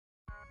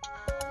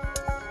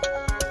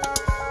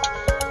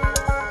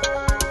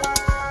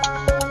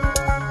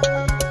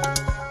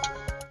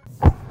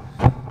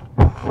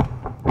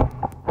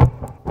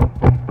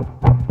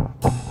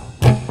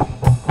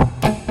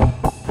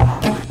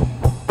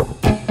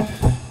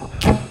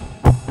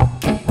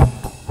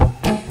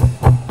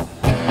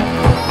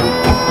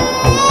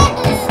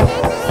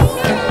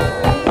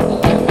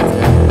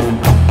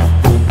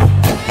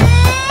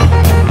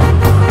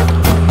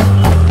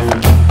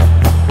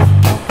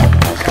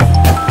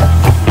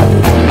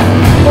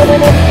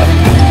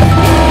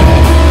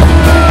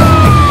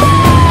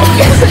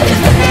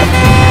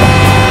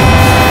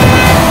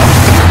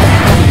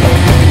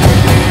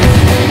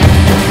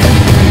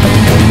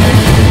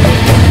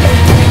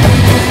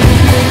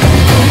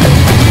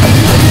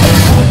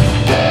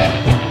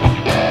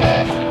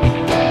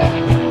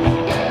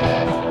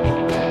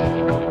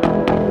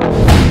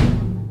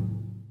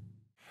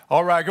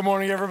right, good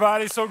morning,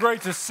 everybody. So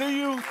great to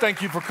see you.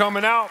 Thank you for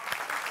coming out.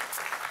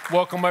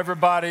 Welcome,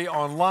 everybody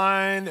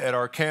online at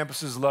our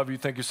campuses. Love you.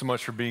 Thank you so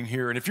much for being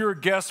here. And if you're a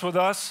guest with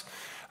us,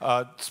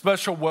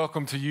 special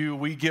welcome to you.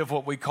 We give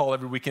what we call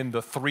every weekend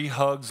the 3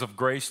 hugs of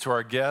grace to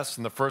our guests.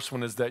 And the first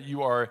one is that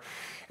you are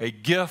a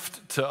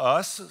gift to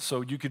us. So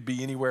you could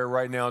be anywhere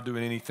right now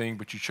doing anything,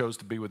 but you chose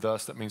to be with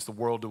us. That means the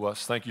world to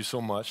us. Thank you so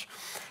much.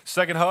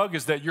 Second hug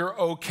is that you're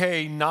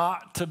okay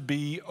not to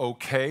be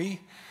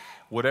okay.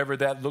 Whatever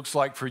that looks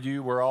like for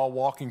you, we're all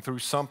walking through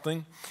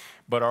something.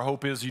 But our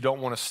hope is you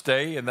don't want to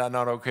stay in that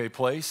not okay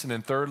place. And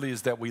then thirdly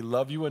is that we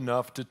love you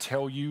enough to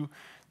tell you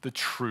the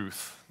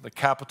truth, the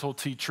capital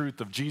T truth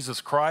of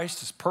Jesus Christ,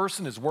 his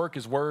person, his work,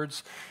 his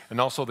words,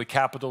 and also the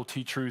capital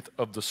T truth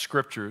of the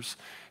scriptures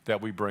that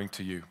we bring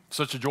to you.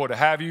 Such a joy to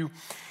have you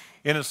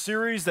in a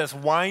series that's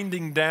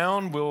winding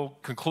down. We'll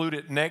conclude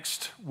it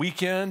next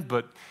weekend,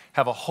 but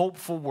have a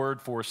hopeful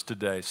word for us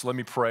today. So let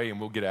me pray and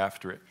we'll get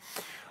after it.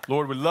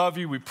 Lord, we love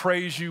you, we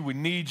praise you, we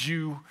need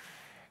you.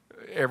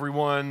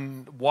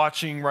 Everyone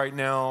watching right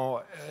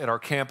now at our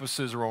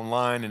campuses or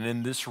online and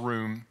in this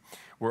room,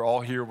 we're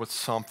all here with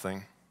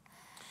something.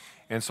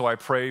 And so I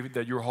pray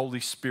that your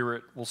Holy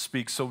Spirit will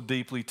speak so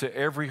deeply to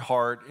every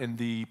heart in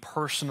the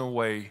personal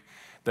way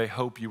they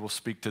hope you will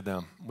speak to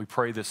them. We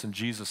pray this in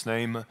Jesus'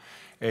 name,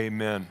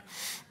 amen.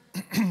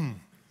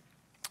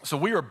 So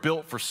we are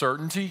built for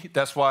certainty.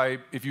 That's why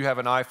if you have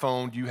an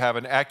iPhone, you have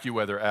an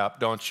AccuWeather app,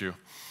 don't you?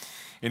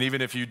 And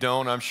even if you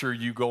don't, I'm sure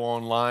you go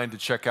online to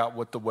check out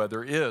what the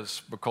weather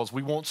is because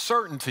we want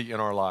certainty in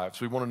our lives.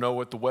 We want to know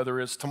what the weather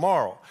is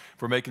tomorrow.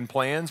 If we're making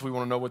plans, we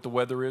want to know what the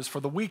weather is for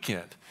the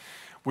weekend.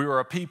 We are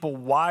a people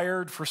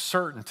wired for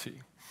certainty.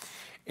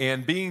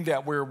 And being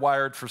that we're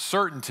wired for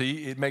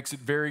certainty, it makes it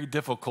very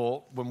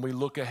difficult when we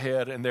look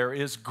ahead and there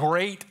is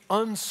great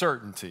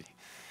uncertainty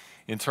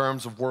in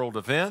terms of world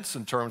events,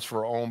 in terms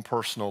for our own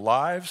personal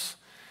lives.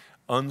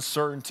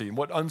 Uncertainty. And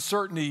what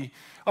uncertainty,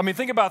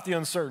 think about the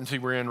uncertainty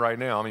we're in right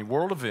now.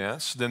 World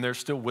events, then there's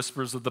still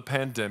whispers of the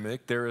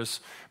pandemic. There is,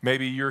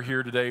 maybe you're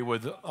here today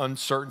with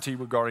uncertainty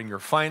regarding your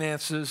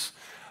finances,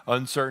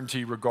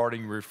 uncertainty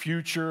regarding your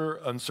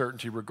future,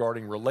 uncertainty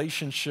regarding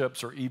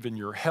relationships or even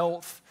your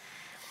health.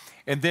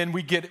 And then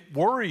we get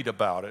worried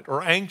about it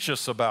or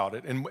anxious about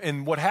it.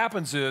 And what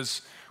happens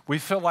is we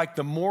feel like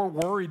the more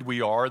worried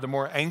we are, the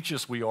more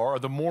anxious we are, or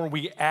the more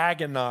we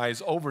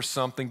agonize over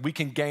something, we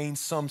can gain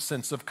some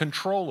sense of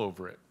control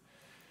over it.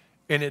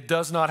 And it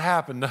does not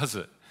happen, does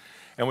it?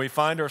 And we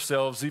find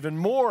ourselves even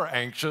more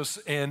anxious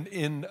and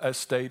in a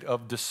state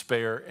of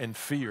despair and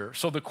fear.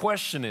 So the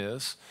question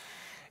is,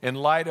 in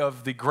light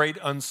of the great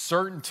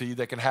uncertainty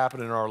that can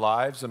happen in our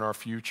lives and our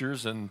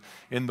futures and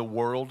in the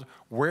world,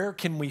 where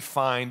can we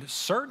find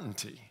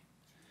certainty?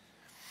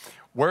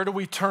 Where do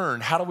we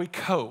turn? How do we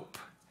cope?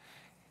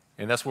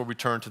 And that's where we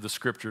turn to the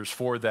scriptures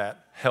for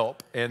that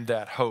help and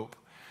that hope.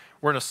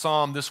 We're in a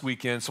psalm this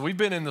weekend. So we've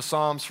been in the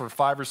Psalms for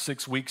 5 or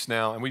 6 weeks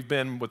now, and we've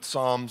been with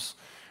Psalms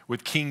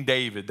with King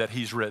David that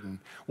he's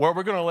written. Well,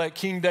 we're going to let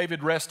King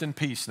David rest in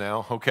peace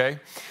now, okay?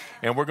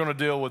 And we're going to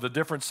deal with a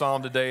different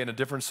psalm today and a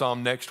different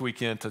psalm next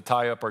weekend to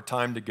tie up our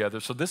time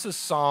together. So this is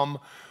Psalm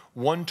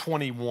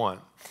 121.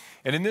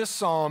 And in this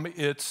psalm,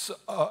 it's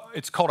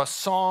called a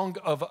song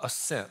of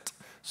ascent.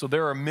 So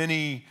there are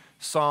many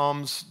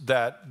psalms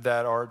that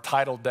are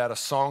titled that, a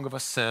song of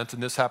ascent,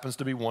 and this happens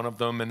to be one of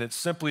them. And it's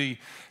simply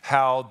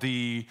how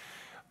the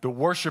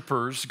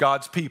worshipers,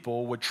 God's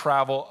people, would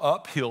travel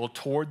uphill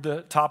toward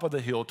the top of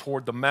the hill,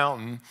 toward the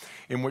mountain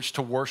in which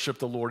to worship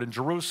the Lord in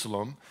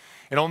Jerusalem.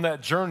 And on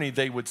that journey,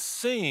 they would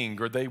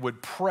sing or they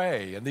would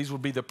pray. And these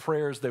would be the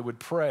prayers they would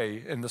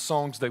pray and the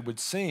songs they would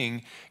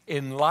sing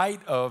in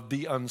light of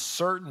the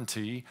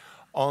uncertainty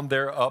on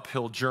their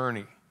uphill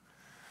journey.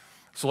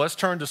 So let's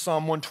turn to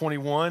Psalm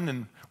 121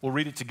 and we'll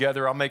read it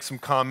together. I'll make some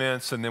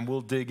comments and then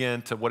we'll dig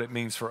into what it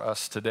means for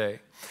us today.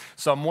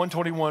 Psalm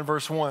 121,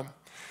 verse 1.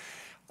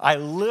 I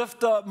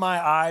lift up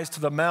my eyes to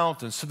the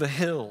mountains, to the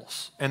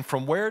hills. And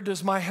from where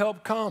does my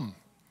help come?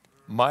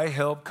 My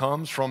help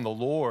comes from the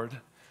Lord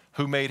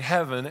who made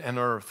heaven and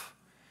earth.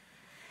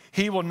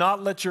 He will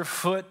not let your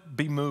foot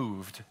be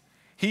moved.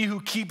 He who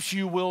keeps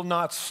you will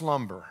not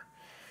slumber.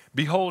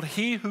 Behold,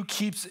 he who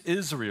keeps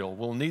Israel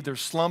will neither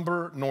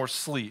slumber nor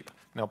sleep.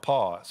 Now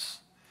pause.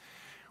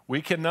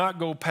 We cannot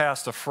go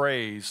past a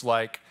phrase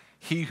like,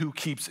 he who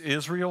keeps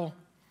Israel,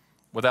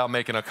 without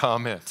making a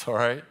comment, all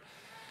right?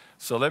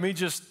 So let me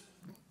just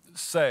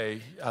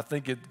say, I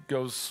think it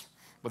goes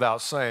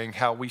without saying,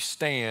 how we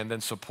stand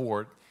and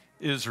support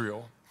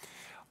Israel.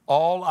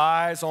 All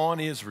eyes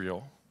on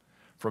Israel,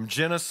 from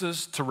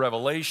Genesis to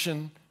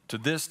Revelation, to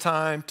this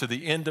time, to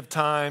the end of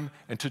time,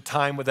 and to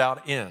time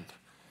without end.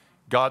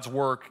 God's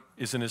work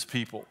is in his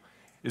people.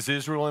 Is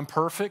Israel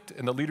imperfect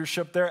in the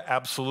leadership there?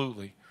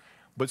 Absolutely.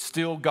 But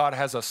still, God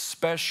has a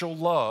special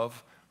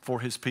love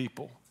for his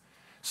people.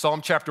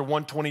 Psalm chapter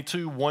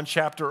 122, one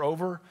chapter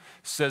over,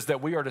 says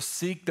that we are to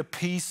seek the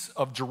peace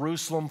of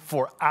Jerusalem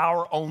for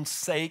our own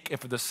sake and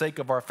for the sake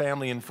of our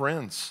family and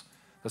friends.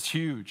 That's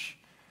huge.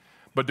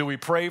 But do we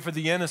pray for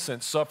the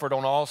innocent suffered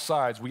on all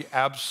sides? We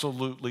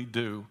absolutely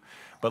do.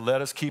 But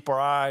let us keep our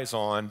eyes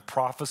on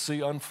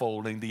prophecy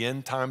unfolding, the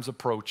end times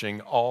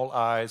approaching, all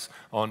eyes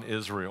on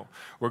Israel.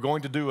 We're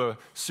going to do a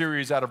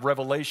series out of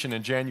Revelation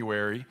in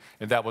January,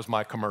 and that was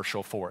my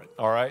commercial for it,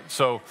 all right?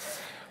 So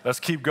let's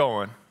keep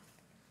going.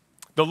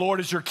 The Lord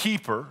is your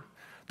keeper.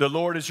 The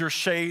Lord is your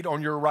shade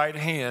on your right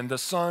hand. The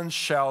sun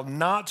shall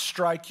not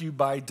strike you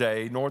by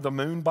day, nor the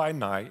moon by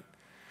night.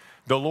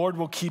 The Lord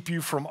will keep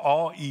you from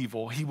all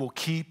evil. He will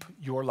keep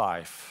your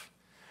life.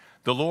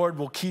 The Lord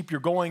will keep your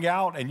going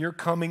out and your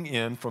coming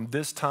in from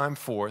this time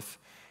forth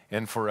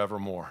and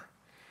forevermore.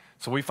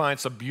 So we find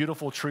some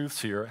beautiful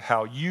truths here,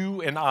 how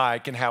you and I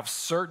can have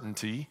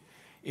certainty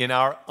in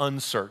our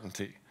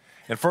uncertainty.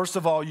 And first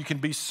of all, you can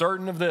be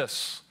certain of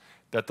this,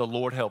 that the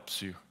Lord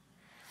helps you.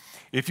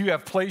 If you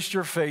have placed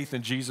your faith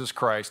in Jesus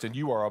Christ and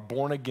you are a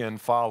born-again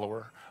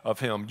follower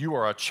of Him, you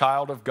are a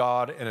child of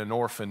God and an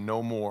orphan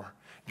no more.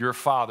 Your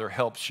Father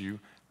helps you.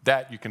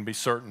 That you can be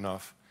certain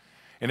of.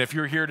 And if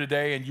you're here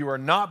today and you are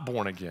not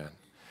born again,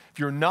 if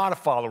you're not a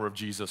follower of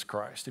Jesus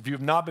Christ, if you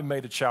have not been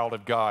made a child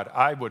of God,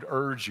 I would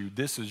urge you,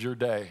 this is your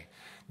day.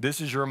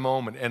 This is your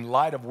moment. In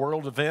light of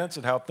world events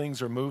and how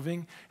things are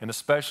moving, and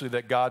especially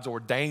that God's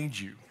ordained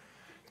you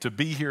to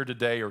be here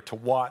today or to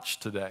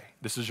watch today,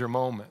 this is your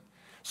moment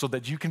so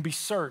that you can be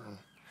certain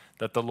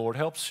that the Lord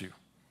helps you.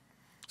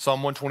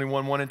 Psalm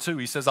 121, 1 and 2,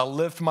 he says, I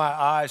lift my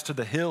eyes to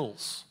the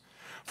hills.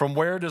 From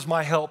where does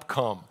my help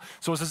come?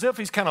 So it's as if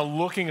he's kind of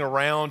looking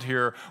around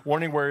here,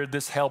 wondering where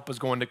this help is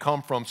going to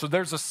come from. So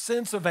there's a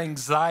sense of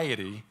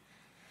anxiety,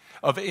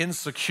 of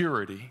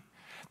insecurity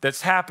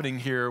that's happening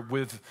here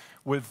with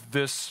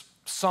this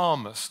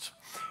psalmist.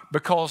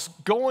 Because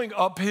going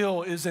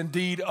uphill is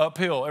indeed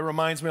uphill. It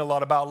reminds me a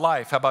lot about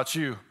life. How about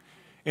you?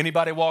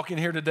 Anybody walking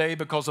here today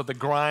because of the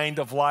grind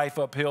of life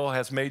uphill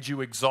has made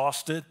you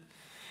exhausted?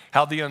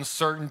 How the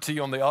uncertainty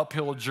on the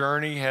uphill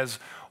journey has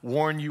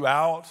worn you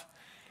out?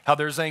 How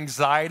there's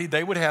anxiety.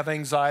 They would have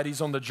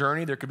anxieties on the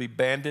journey. There could be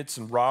bandits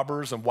and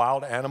robbers and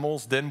wild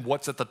animals. Then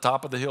what's at the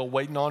top of the hill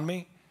waiting on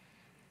me?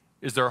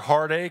 Is there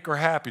heartache or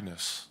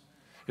happiness?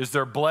 Is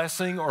there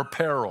blessing or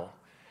peril?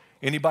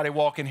 Anybody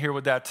walking here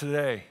with that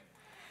today?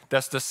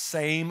 That's the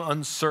same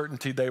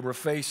uncertainty they were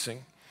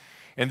facing.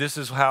 And this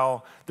is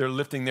how they're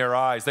lifting their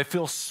eyes. They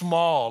feel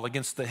small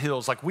against the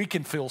hills, like we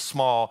can feel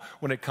small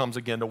when it comes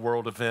again to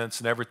world events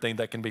and everything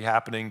that can be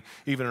happening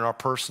even in our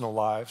personal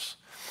lives.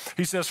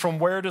 He says, from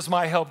where does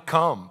my help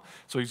come?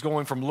 So he's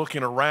going from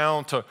looking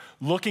around to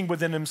looking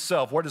within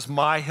himself. Where does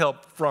my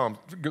help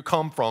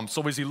come from?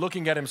 So is he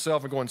looking at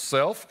himself and going,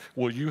 self,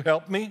 will you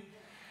help me?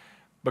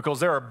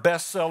 Because there are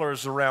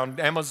bestsellers around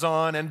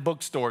Amazon and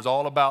bookstores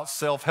all about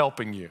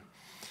self-helping you.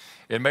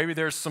 And maybe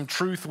there's some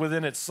truth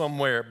within it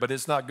somewhere, but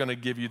it's not going to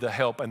give you the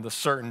help and the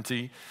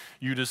certainty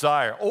you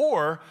desire.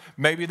 Or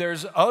maybe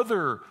there's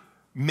other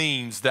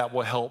means that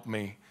will help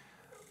me.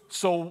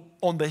 So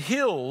on the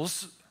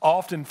hills,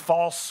 often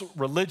false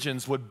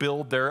religions would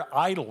build their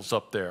idols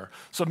up there.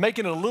 So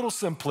making it a little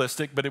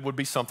simplistic, but it would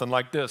be something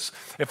like this.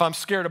 If I'm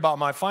scared about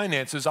my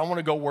finances, I want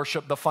to go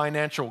worship the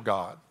financial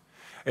god.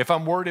 If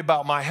I'm worried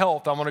about my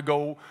health, I want to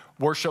go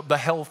worship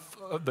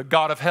the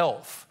God of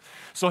health.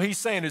 So he's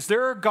saying, is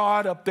there a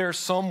God up there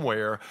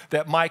somewhere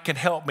that can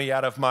help me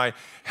out of my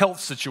health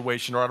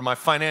situation or out of my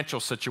financial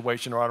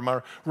situation or out of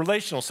my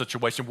relational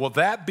situation? Will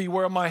that be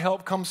where my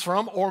help comes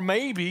from? Or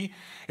maybe,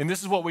 and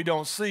this is what we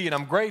don't see, and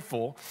I'm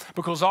grateful,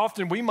 because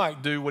often we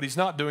might do what he's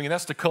not doing, and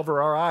that's to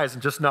cover our eyes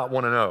and just not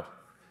want to know.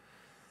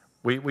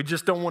 We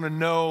just don't want to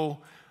know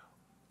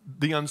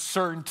the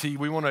uncertainty.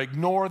 We want to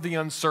ignore the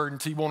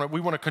uncertainty.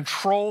 We want to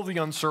control the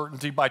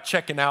uncertainty by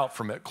checking out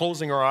from it,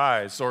 closing our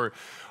eyes or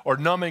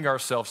numbing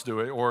ourselves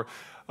to it or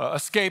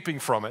escaping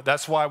from it.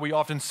 That's why we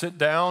often sit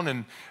down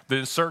and the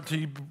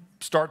uncertainty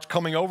starts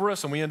coming over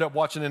us and we end up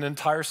watching an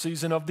entire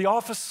season of The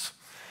Office.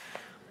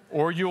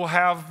 Or you'll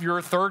have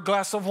your third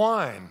glass of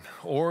wine.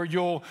 Or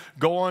you'll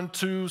go on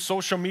to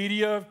social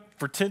media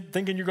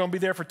thinking you're going to be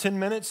there for 10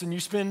 minutes and you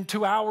spend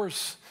 2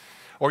 hours.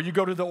 Or you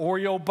go to the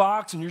Oreo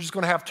box and you're just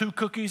going to have 2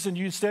 cookies and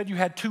instead you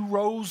had 2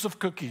 rows of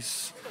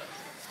cookies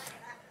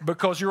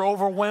because you're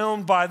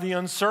overwhelmed by the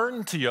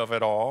uncertainty of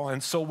it all.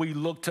 And so we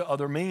look to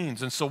other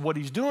means. And so what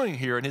he's doing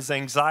here in his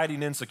anxiety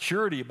and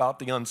insecurity about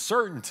the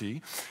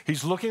uncertainty,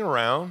 he's looking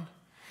around,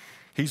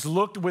 he's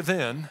looked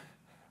within,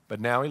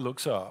 but now he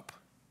looks up.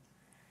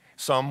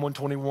 Psalm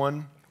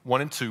 121,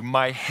 1 and 2,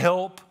 my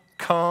help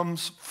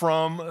comes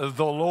from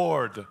the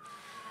Lord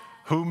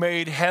who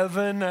made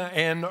heaven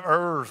and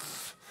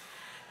earth.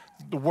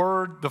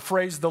 The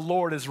phrase the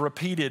Lord is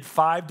repeated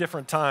 5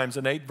 different times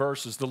in 8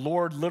 verses. The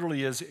Lord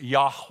literally is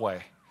Yahweh.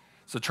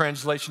 It's a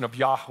translation of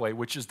Yahweh,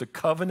 which is the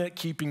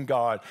covenant-keeping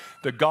God,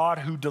 the God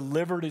who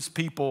delivered his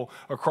people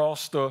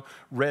across the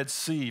Red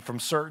Sea from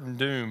certain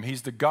doom.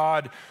 He's the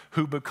God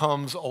who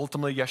becomes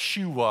ultimately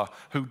Yeshua,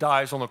 who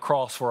dies on the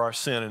cross for our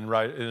sin and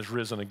is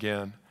risen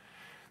again.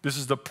 This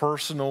is the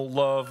personal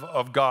love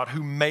of God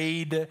who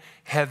made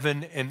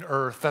heaven and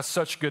earth. That's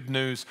such good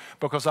news,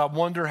 because I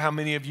wonder how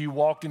many of you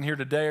walked in here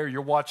today, or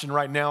you're watching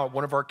right now at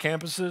one of our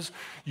campuses.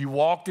 You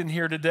walked in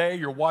here today,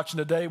 you're watching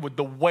today with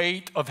the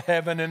weight of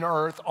heaven and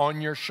earth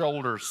on your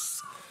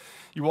shoulders.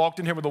 You walked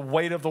in here with the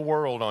weight of the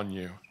world on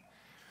you.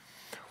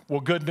 Well,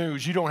 good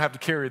news, you don't have to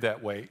carry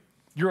that weight.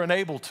 You're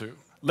unable to.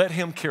 Let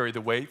him carry the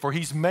weight, for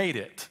he's made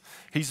it.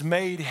 He's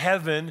made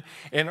heaven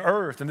and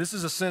earth. And this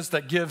is a sense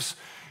that gives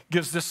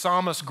this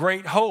psalmist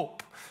great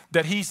hope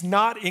that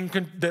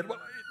that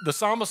the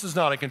psalmist is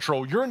not in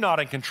control. You're not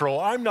in control.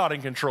 I'm not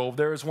in control.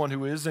 There is one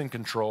who is in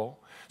control,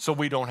 so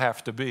we don't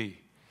have to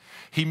be.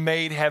 He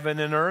made heaven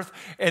and earth.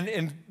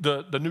 And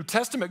the New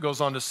Testament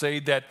goes on to say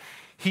that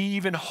he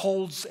even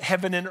holds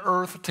heaven and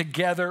earth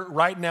together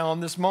right now in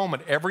this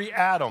moment. Every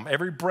atom,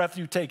 every breath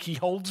you take, he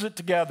holds it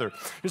together.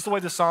 It's the way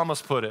the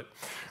psalmist put it.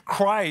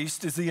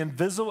 Christ is the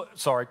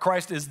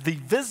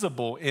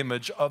visible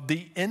image of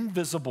the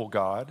invisible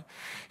God.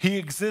 He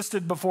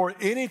existed before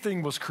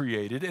anything was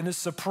created and is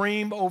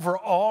supreme over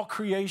all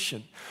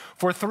creation.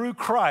 For through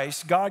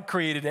Christ, God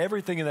created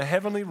everything in the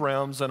heavenly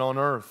realms and on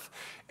earth.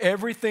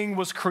 Everything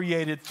was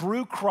created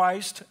through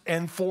Christ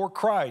and for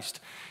Christ.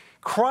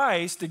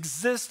 Christ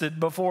existed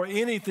before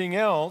anything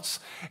else,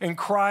 and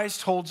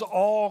Christ holds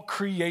all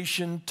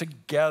creation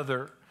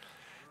together.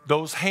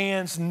 Those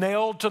hands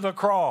nailed to the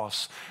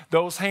cross,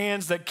 those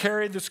hands that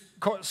carried the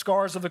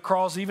scars of the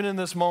cross, even in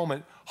this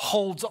moment,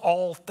 holds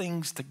all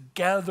things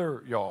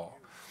together, y'all.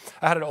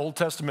 I had an Old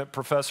Testament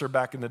professor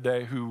back in the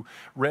day who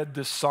read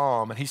this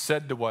psalm, and he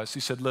said to us,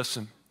 he said,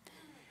 listen,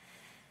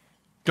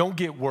 don't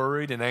get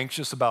worried and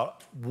anxious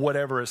about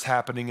whatever is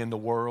happening in the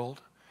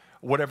world,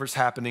 whatever's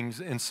happening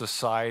in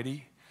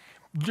society.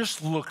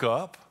 Just look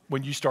up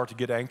when you start to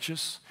get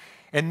anxious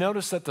and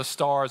notice that the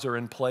stars are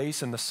in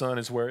place and the sun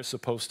is where it's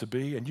supposed to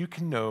be, and you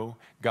can know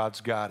God's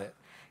got it.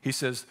 He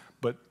says,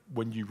 but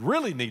when you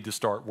really need to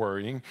start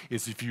worrying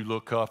is if you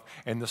look up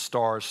and the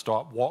stars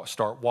start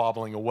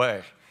wobbling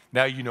away.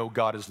 Now you know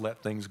God has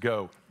let things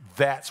go.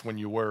 That's when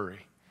you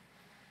worry.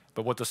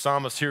 But what the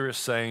psalmist here is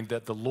saying,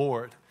 that the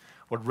Lord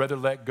would rather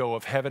let go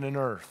of heaven and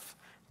earth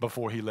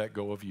before he let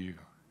go of you.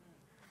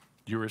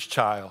 You're his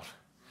child.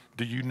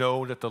 Do you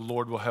know that the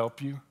Lord will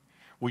help you?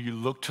 Will you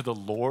look to the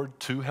Lord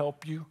to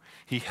help you?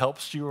 He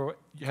helps you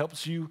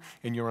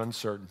in your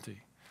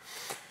uncertainty.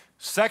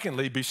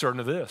 Secondly, be certain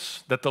of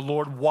this, that the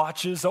Lord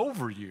watches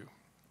over you.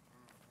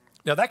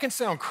 Now, that can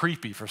sound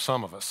creepy for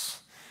some of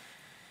us.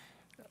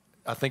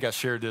 I think I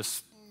shared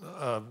this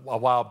a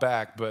while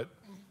back, but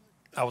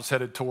I was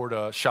headed toward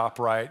a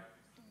ShopRite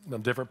in a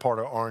different part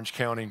of Orange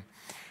County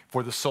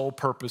for the sole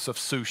purpose of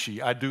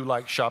sushi. I do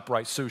like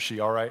ShopRite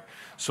sushi, all right?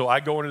 So I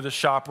go into the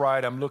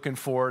ShopRite, I'm looking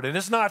for it, and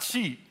it's not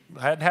cheap.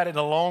 I hadn't had it in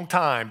a long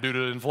time due to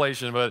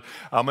inflation, but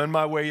I'm on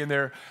my way in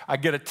there. I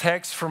get a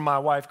text from my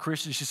wife,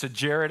 Christy. She said,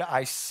 Jarrod,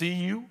 I see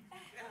you.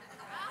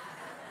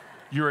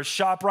 You're at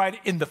ShopRite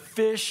in the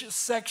fish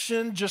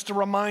section. Just a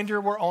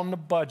reminder, we're on the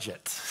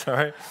budget, all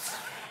right?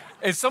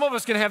 And some of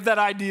us can have that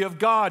idea of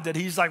God, that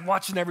he's like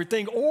watching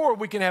everything, or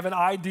we can have an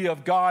idea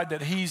of God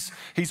that he's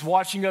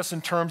watching us in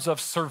terms of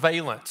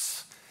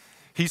surveillance.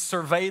 He's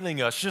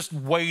surveilling us, just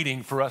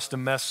waiting for us to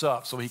mess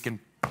up so he can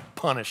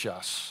punish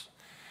us.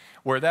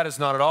 Where that is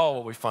not at all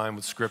what we find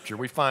with Scripture.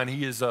 We find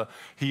he is a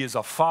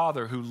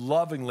father who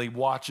lovingly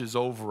watches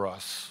over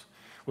us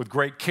with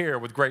great care,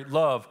 with great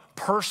love,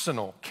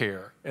 personal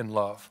care and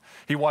love.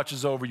 He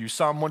watches over you.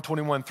 Psalm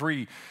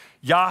 121:3,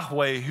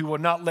 Yahweh, who will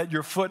not let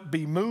your foot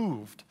be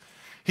moved.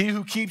 He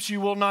who keeps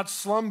you will not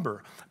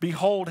slumber.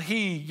 Behold,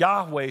 he,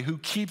 Yahweh, who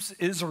keeps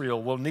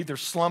Israel, will neither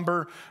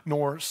slumber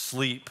nor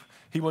sleep.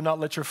 He will not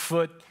let your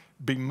foot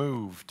be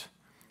moved.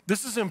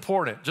 This is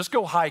important. Just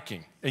go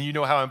hiking, and you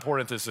know how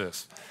important this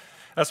is.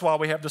 That's why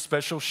we have the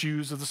special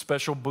shoes or the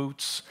special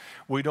boots.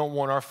 We don't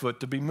want our foot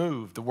to be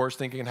moved. The worst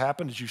thing that can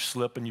happen is you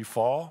slip and you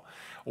fall,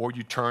 or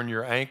you turn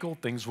your ankle.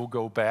 Things will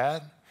go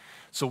bad.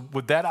 So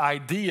with that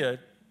idea,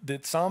 the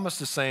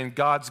psalmist is saying,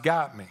 God's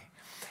got me.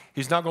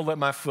 He's not going to let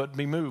my foot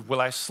be moved.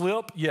 Will I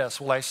slip? Yes.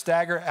 Will I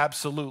stagger?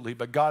 Absolutely.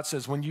 But God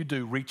says, when you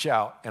do, reach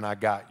out, and I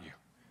got you.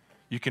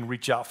 You can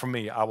reach out for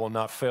me. I will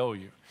not fail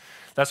you.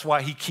 That's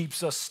why he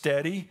keeps us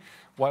steady.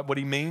 What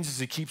he means is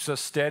he keeps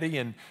us steady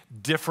in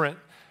different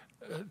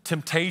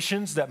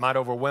temptations that might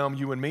overwhelm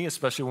you and me,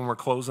 especially when we're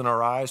closing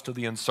our eyes to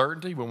the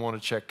uncertainty we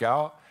want to check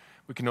out.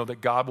 We can know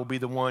that God will be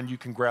the one you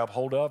can grab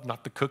hold of,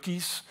 not the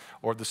cookies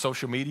or the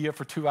social media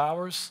for 2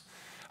 hours.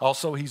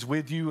 Also, he's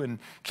with you and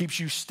keeps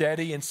you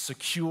steady and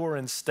secure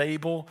and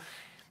stable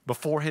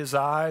before his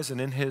eyes and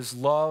in his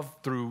love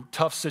through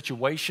tough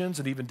situations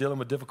and even dealing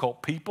with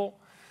difficult people.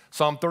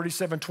 Psalm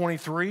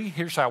 37:23,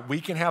 here's how we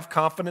can have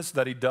confidence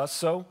that he does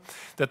so,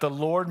 that the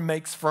Lord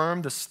makes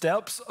firm the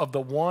steps of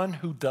the one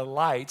who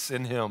delights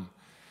in him.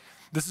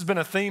 This has been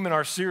a theme in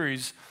our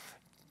series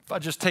If I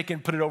just take it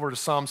and put it over to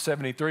Psalm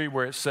 73,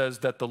 where it says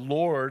that the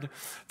Lord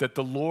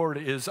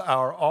is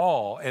our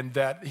all, and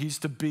that he's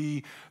to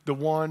be the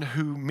one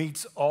who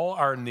meets all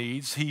our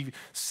needs. He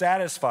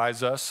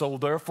satisfies us. So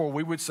therefore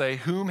we would say,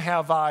 whom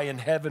have I in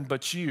heaven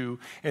but you?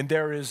 And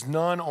there is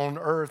none on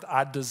earth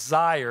I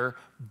desire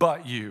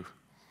but you.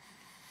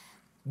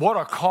 What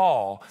a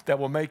call that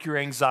will make your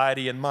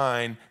anxiety and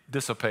mine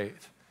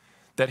dissipate.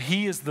 That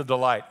he is the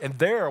delight. And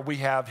there we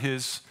have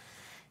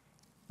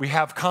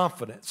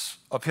confidence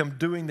of him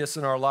doing this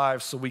in our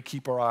lives, so we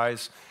keep our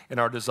eyes and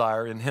our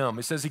desire in him.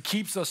 He says he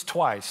keeps us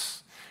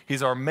twice.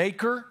 He's our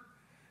maker.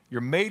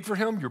 You're made for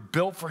him. You're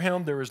built for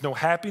him. There is no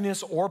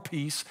happiness or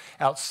peace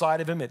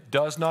outside of him. It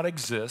does not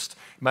exist.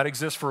 It might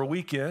exist for a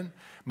weekend,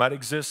 might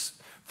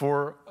exist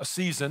for a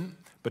season,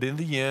 but in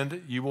the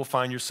end, you will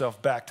find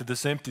yourself back to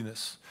this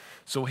emptiness.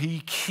 So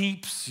he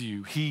keeps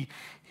you.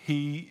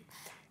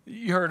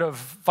 You heard of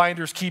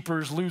finders,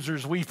 keepers,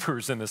 losers,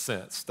 weepers in a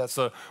sense. That's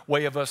a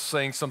way of us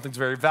saying something's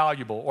very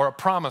valuable. Or a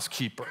promise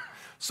keeper,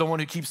 someone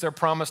who keeps their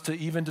promise to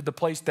even to the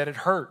place that it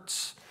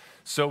hurts.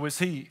 So is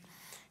he.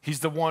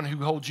 He's the one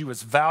who holds you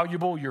as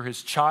valuable. You're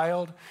his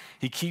child.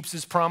 He keeps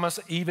his promise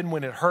even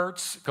when it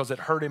hurts, because it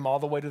hurt him all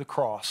the way to the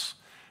cross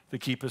to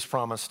keep his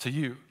promise to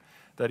you,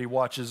 that he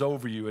watches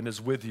over you and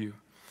is with you.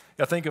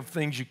 Now think of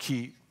things you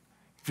keep.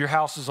 If your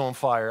house is on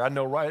fire, I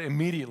know right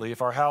immediately,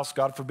 if our house,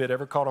 God forbid,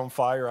 ever caught on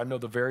fire, I know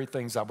the very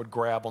things I would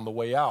grab on the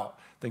way out,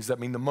 things that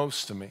mean the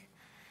most to me.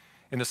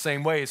 In the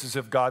same way, it's as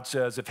if God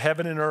says, if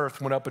heaven and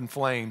earth went up in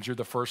flames, you're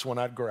the first one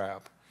I'd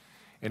grab.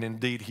 And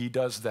indeed, he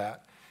does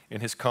that in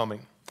his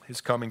coming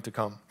to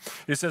come.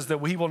 It says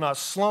that he will not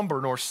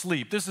slumber nor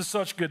sleep. This is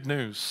such good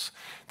news,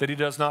 that he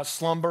does not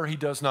slumber, he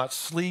does not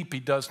sleep, he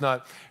does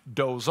not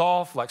doze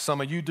off like some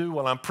of you do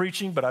while I'm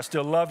preaching, but I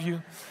still love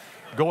you.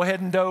 Go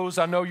ahead and doze.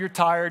 I know you're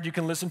tired. You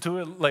can listen to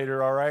it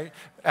later, all right?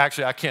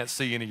 Actually, I can't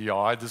see any of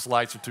y'all. These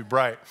lights are too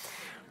bright.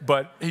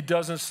 But he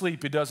doesn't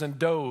sleep. He doesn't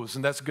doze,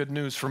 and that's good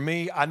news. For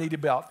me, I need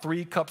about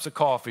 3 cups of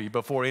coffee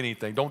before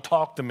anything. Don't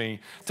talk to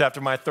me till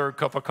after my 3rd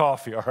cup of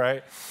coffee, all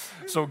right?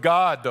 So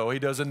God, though, he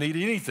doesn't need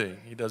anything.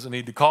 He doesn't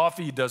need the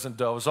coffee. He doesn't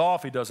doze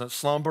off. He doesn't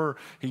slumber.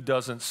 He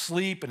doesn't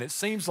sleep. And it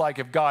seems like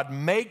if God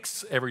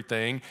makes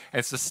everything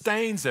and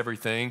sustains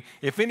everything,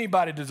 if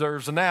anybody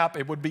deserves a nap,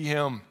 it would be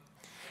him.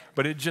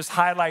 But it just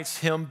highlights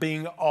him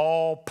being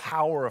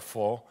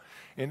all-powerful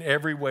in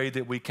every way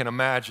that we can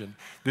imagine.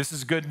 This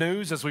is good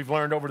news, as we've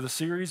learned over the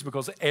series,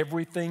 because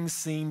everything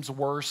seems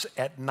worse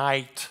at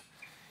night.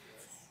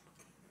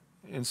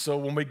 And so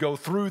when we go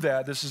through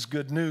that, this is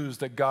good news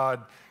that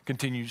God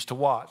continues to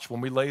watch.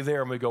 When we lay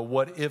there and we go,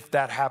 what if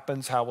that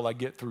happens? How will I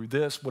get through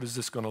this? What is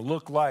this going to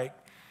look like?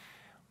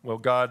 Well,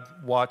 God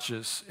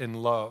watches in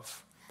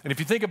love. And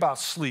if you think about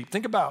sleep,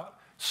 think about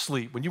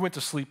sleep. When you went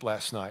to sleep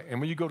last night, and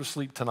when you go to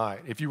sleep tonight,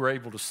 if you were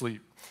able to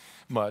sleep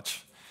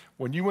much,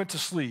 when you went to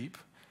sleep,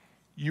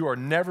 you are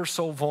never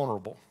so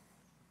vulnerable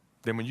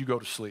than when you go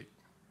to sleep.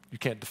 You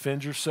can't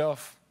defend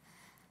yourself.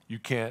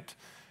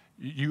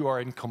 You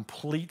are in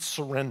complete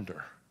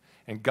surrender.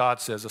 And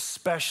God says,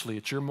 especially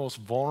at your most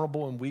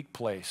vulnerable and weak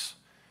place,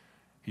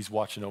 he's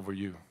watching over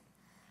you.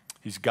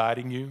 He's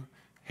guiding you.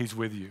 He's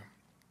with you.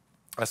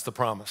 That's the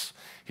promise.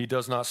 He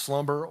does not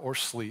slumber or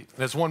sleep.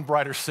 And as one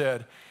writer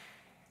said,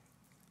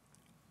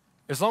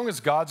 as long as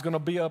God's going to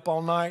be up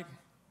all night,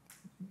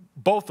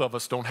 both of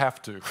us don't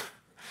have to,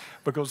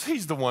 because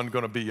he's the one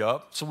going to be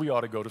up, so we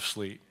ought to go to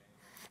sleep,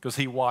 because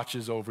he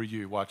watches over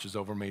you, watches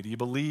over me. Do you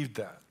believe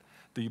that?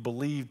 Do you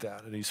believe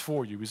that? And he's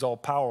for you. He's all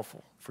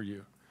powerful for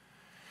you.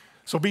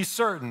 So be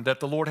certain that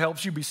the Lord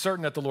helps you. Be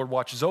certain that the Lord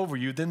watches over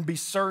you. Then be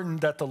certain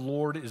that the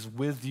Lord is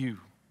with you.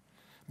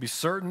 Be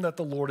certain that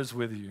the Lord is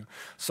with you.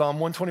 Psalm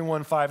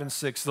 121, 5 and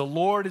 6. The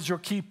Lord is your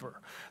keeper.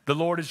 The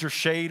Lord is your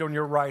shade on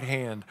your right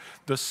hand.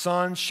 The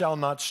sun shall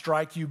not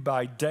strike you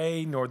by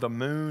day, nor the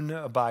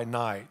moon by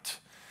night.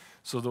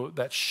 So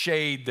that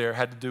shade there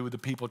had to do with the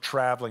people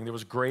traveling. There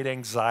was great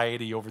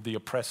anxiety over the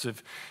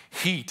oppressive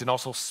heat and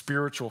also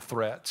spiritual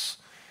threats.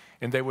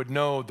 And they would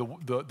know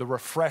the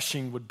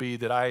refreshing would be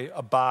that I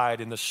abide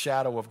in the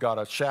shadow of God.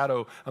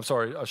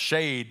 A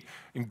shade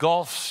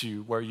engulfs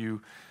you where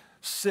you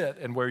sit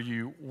and where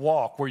you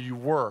walk, where you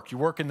work. You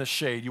work in the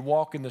shade. You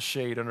walk in the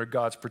shade under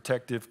God's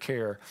protective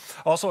care.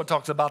 Also, it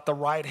talks about the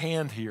right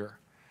hand here.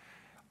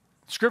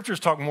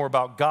 Scripture's talking more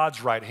about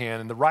God's right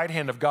hand, and the right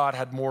hand of God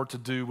had more to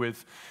do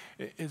with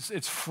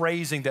it's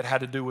phrasing that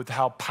had to do with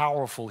how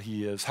powerful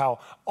he is, how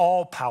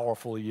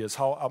all-powerful he is,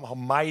 how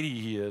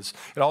mighty he is.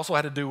 It also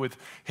had to do with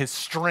his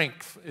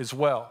strength as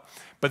well.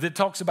 But it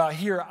talks about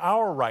here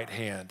our right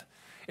hand.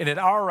 And at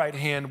our right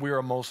hand, we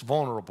are most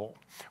vulnerable.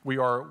 We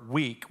are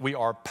weak. We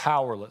are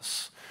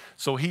powerless.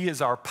 So he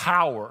is our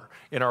power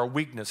in our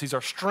weakness. He's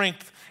our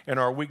strength in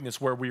our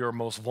weakness, where we are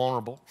most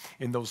vulnerable.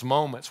 In those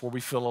moments where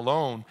we feel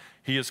alone,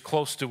 he is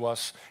close to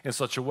us in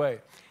such a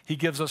way. He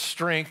gives us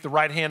strength. The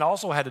right hand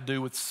also had to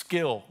do with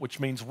skill, which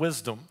means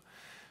wisdom.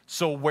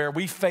 So where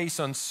we face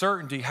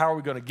uncertainty, how are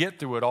we going to get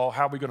through it all?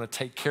 How are we going to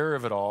take care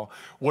of it all?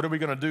 What are we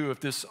going to do if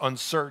this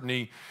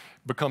uncertainty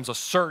becomes a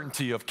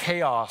certainty of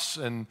chaos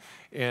and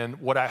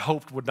what I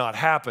hoped would not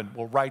happen.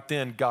 Well, right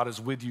then, God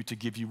is with you to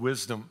give you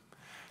wisdom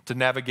to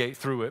navigate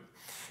through it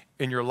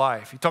in your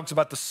life. He talks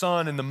about the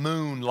sun and the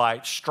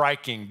moonlight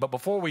striking. But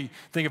before we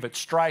think of it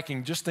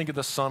striking, just think of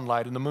the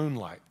sunlight and the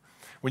moonlight.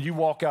 When you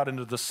walk out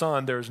into the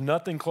sun, there's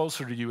nothing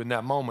closer to you in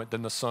that moment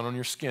than the sun on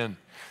your skin.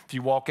 If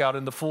you walk out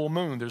in the full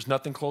moon, there's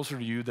nothing closer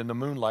to you than the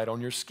moonlight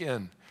on your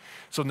skin.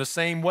 So in the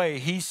same way,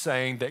 he's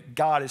saying that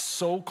God is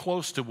so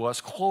close to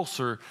us,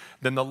 closer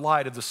than the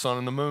light of the sun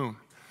and the moon.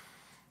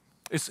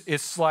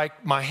 It's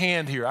like my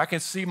hand here. I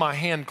can see my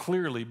hand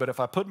clearly, but if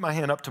I put my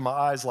hand up to my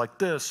eyes like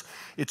this,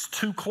 it's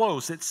too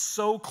close. It's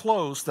so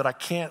close that I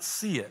can't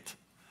see it.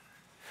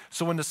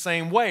 So in the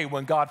same way,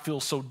 when God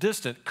feels so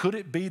distant, could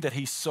it be that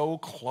he's so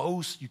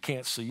close you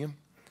can't see him?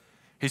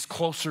 He's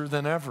closer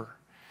than ever.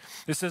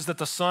 It says that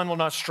the sun will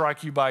not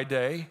strike you by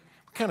day.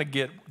 We kind of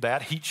get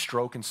that, heat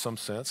stroke in some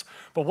sense.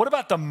 But what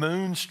about the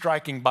moon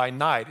striking by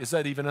night? Is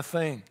that even a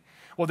thing?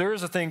 Well, there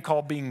is a thing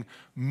called being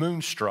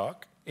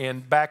moonstruck.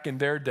 And back in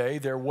their day,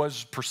 there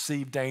was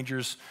perceived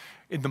dangers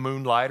in the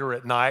moonlight or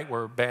at night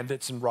where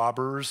bandits and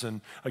robbers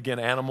and, again,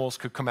 animals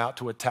could come out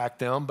to attack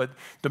them. But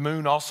the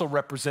moon also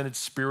represented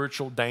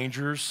spiritual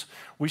dangers.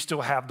 We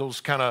still have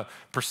those kind of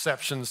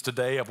perceptions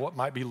today of what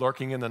might be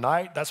lurking in the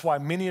night. That's why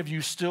many of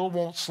you still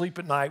won't sleep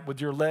at night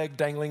with your leg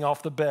dangling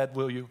off the bed,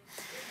 will you?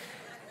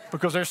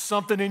 Because there's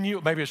something in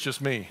you, maybe it's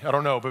just me, I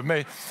don't know,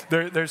 but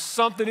there's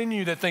something in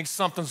you that thinks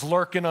something's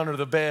lurking under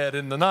the bed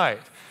in the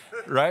night,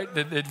 right?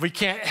 We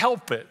can't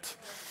help it.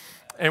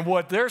 And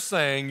what they're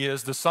saying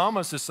is, the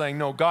psalmist is saying,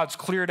 no, God's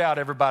cleared out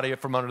everybody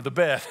from under the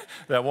bed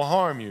that will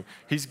harm you.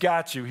 He's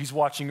got you. He's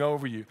watching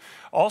over you.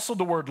 Also,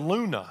 the word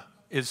luna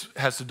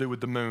has to do with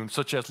the moon,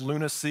 such as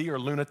lunacy or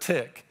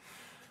lunatic.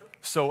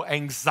 So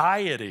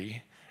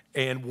anxiety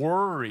and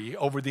worry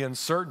over the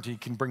uncertainty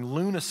can bring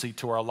lunacy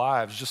to our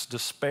lives, just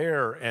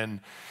despair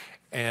and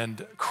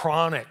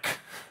chronic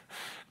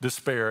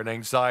despair and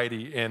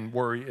anxiety and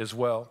worry as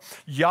well.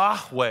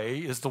 Yahweh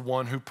is the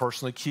one who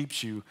personally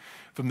keeps you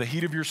from the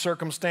heat of your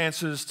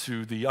circumstances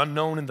to the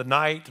unknown in the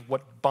night,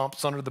 what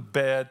bumps under the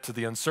bed, to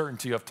the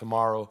uncertainty of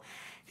tomorrow.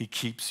 He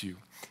keeps you.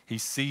 He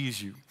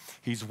sees you.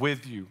 He's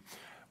with you.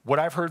 What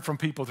I've heard from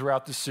people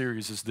throughout this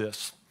series is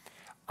this: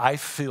 I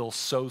feel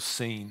so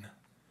seen.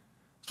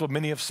 That's what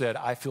many have said.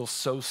 I feel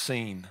so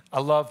seen.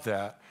 I love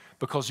that,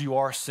 because you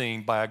are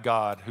seen by a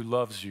God who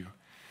loves you.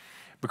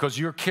 Because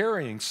you're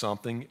carrying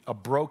something, a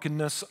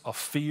brokenness, a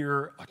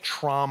fear, a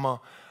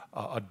trauma,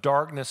 a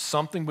darkness,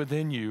 something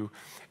within you,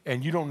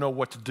 and you don't know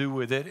what to do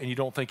with it, and you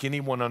don't think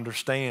anyone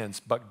understands,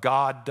 but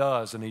God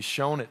does, and he's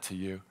shown it to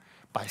you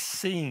by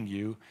seeing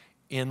you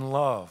in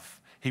love.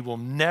 He will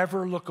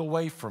never look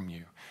away from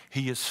you.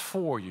 He is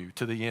for you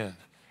to the end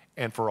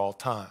and for all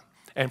time,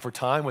 and for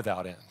time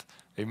without end.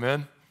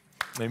 Amen?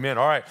 Amen.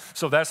 All right,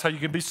 so that's how you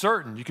can be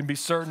certain. You can be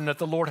certain that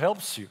the Lord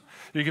helps you.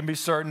 You can be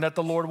certain that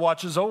the Lord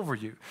watches over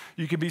you.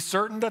 You can be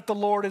certain that the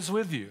Lord is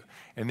with you.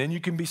 And then you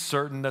can be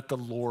certain that the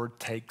Lord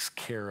takes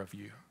care of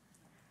you.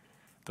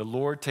 The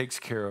Lord takes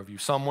care of you.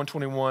 Psalm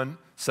 121,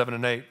 7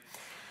 and 8.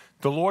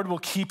 The Lord will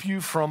keep you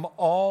from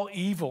all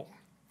evil.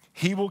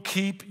 He will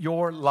keep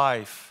your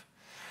life.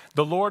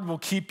 The Lord will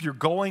keep your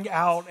going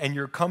out and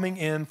your coming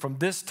in from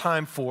this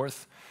time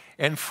forth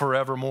and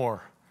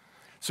forevermore.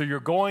 So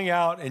you're going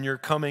out and you're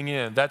coming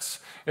in.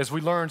 That's, as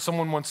we learned,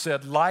 someone once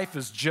said, life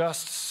is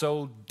just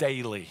so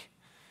daily.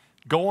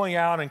 Going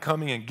out and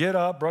coming in. Get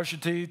up, brush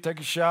your teeth, take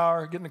a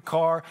shower, get in the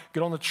car,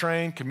 get on the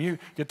train, commute,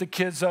 get the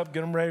kids up,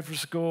 get them ready for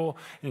school,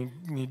 and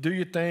you do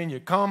your thing. You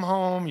come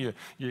home, you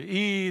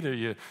eat, or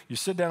you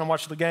sit down and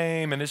watch the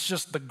game, and it's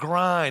just the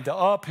grind, the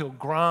uphill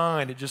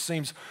grind. It just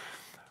seems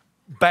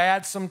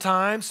bad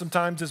sometimes.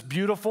 Sometimes it's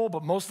beautiful,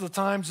 but most of the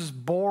times it's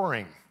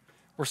boring.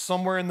 We're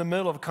somewhere in the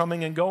middle of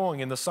coming and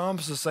going, and the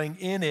psalmist is saying,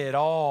 in it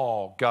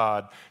all,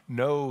 God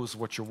knows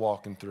what you're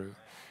walking through.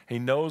 He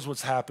knows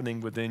what's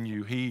happening within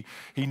you. He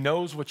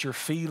knows what you're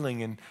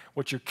feeling and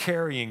what you're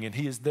carrying, and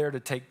he is there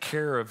to take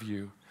care of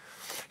you.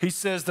 He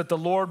says that the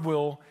Lord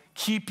will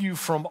keep you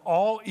from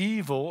all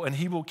evil, and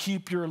he will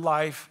keep your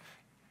life.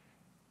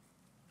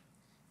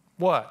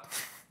 What?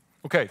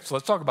 Okay, so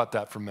let's talk about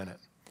that for a minute.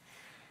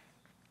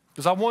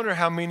 Because I wonder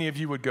how many of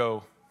you would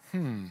go,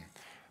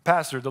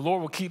 Pastor, the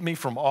Lord will keep me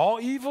from all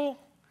evil?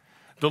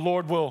 The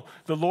Lord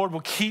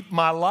will keep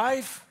my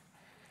life?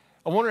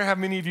 I wonder how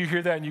many of you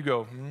hear that and you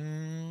go,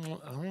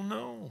 I don't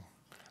know.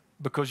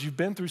 Because you've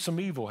been through some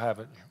evil,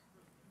 haven't you?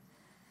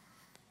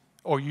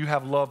 Or you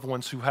have loved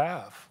ones who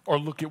have. Or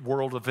look at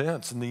world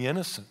events and the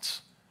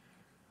innocence.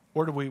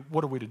 What are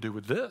we to do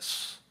with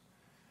this?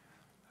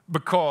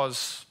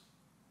 Because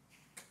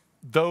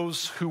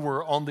those who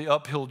were on the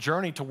uphill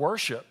journey to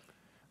worship,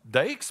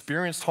 they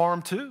experienced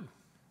harm too.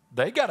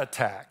 They got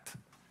attacked.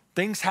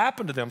 Things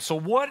happened to them. So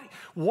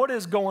what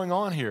is going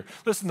on here?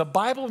 Listen, the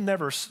Bible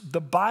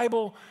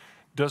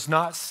does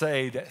not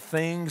say that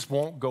things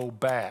won't go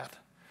bad.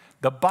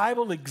 The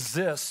Bible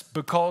exists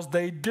because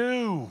they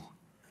do.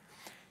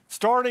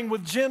 Starting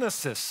with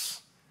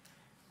Genesis,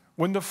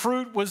 when the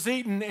fruit was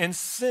eaten and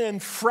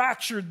sin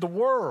fractured the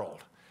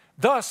world.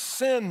 Thus,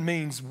 sin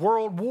means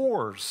world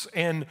wars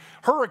and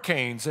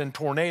hurricanes and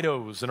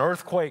tornadoes and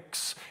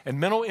earthquakes and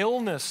mental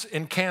illness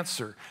and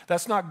cancer.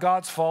 That's not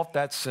God's fault,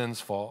 that's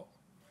sin's fault.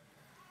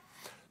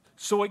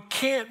 So it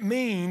can't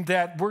mean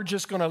that we're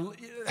just going to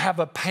have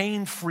a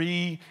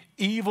pain-free,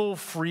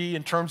 evil-free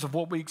in terms of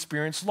what we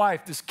experience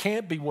life. This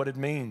can't be what it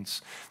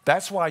means.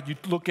 That's why you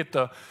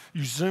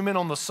you zoom in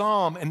on the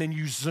Psalm and then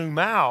you zoom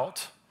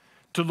out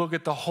to look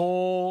at the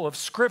whole of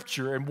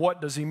Scripture and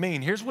what does he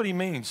mean. Here's what he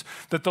means,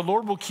 that the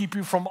Lord will keep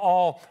you from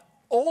all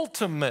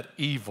ultimate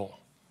evil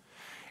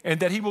and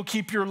that he will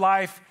keep your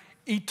life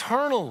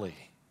eternally.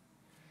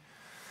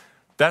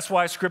 That's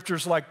why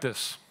Scripture's like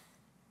this.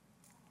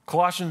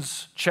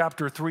 Colossians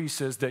chapter 3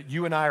 says that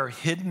you and I are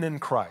hidden in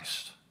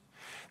Christ.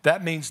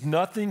 That means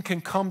nothing can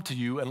come to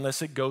you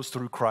unless it goes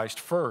through Christ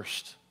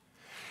first.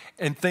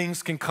 And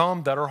things can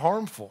come that are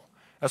harmful.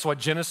 That's why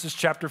Genesis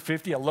chapter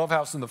 50, I love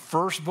how it's in the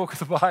first book of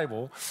the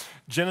Bible,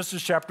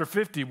 Genesis chapter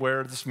 50,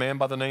 where this man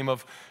by the name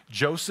of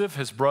Joseph,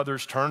 his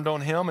brothers turned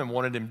on him and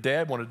wanted him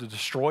dead, wanted to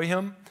destroy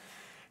him.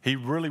 He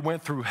really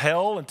went through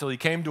hell until he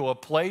came to a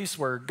place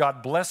where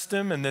God blessed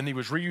him, and then he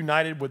was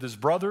reunited with his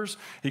brothers.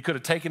 He could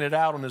have taken it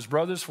out on his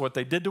brothers for what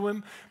they did to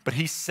him, but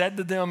he said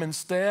to them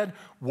instead,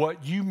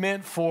 what you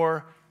meant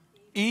for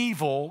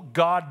evil,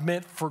 God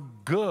meant for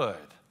good,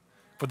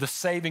 for the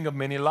saving of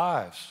many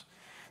lives.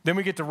 Then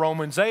we get to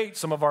Romans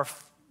 8,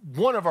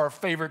 one of our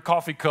favorite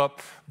coffee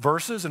cup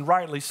verses, and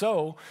rightly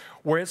so,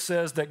 where it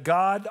says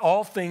that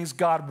all things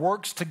God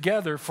works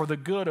together for the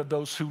good of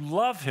those who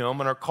love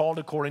him and are called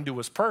according to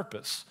his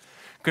purpose,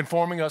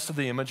 conforming us to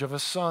the image of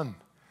his Son.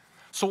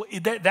 So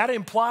that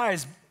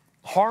implies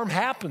harm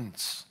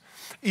happens.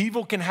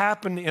 Evil can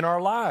happen in our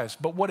lives.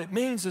 But what it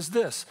means is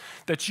this,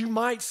 that you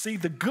might see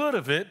the good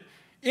of it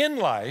in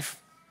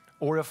life,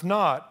 or if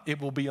not,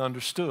 it will be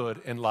understood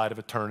in light of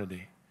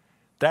eternity.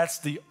 That's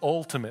the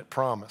ultimate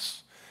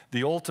promise.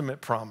 The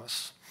ultimate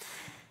promise.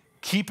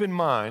 Keep in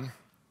mind,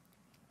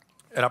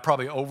 and I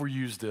probably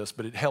overuse this,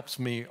 but it helps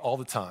me all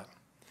the time,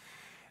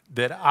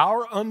 that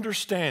our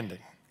understanding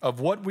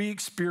of what we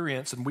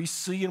experience and we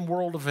see in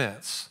world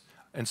events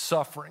and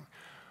suffering,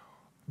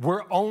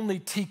 we're only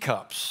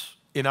teacups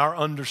in our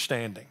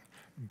understanding.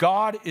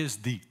 God is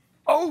the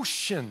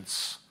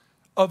oceans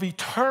of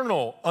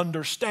eternal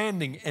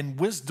understanding and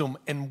wisdom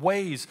and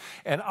ways,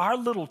 and our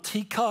little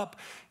teacup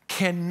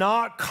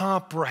cannot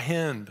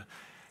comprehend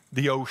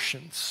the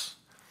oceans.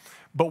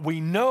 But we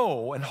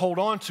know and hold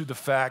on to the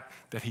fact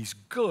that he's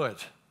good.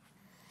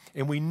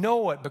 And we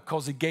know it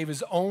because he gave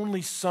his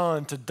only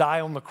Son to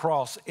die on the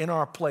cross in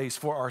our place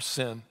for our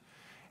sin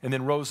and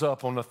then rose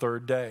up on the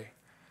third day.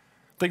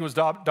 I think it was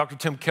Dr.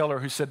 Tim Keller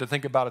who said to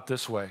think about it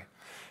this way.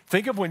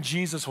 Think of when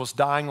Jesus was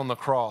dying on the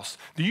cross.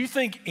 Do you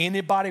think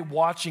anybody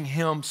watching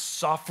him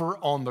suffer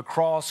on the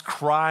cross,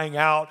 crying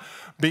out,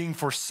 being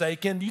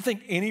forsaken, do you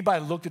think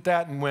anybody looked at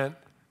that and went,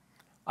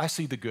 I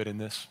see the good in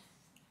this?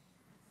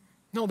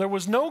 No, there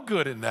was no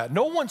good in that.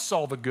 No one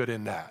saw the good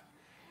in that.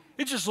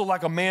 It just looked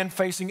like a man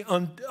facing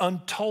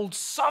untold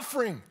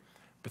suffering.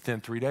 But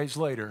then 3 days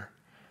later,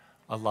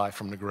 alive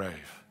from the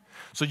grave.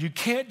 So you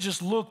can't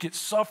just look at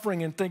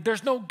suffering and think,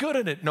 there's no good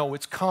in it. No,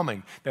 it's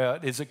coming.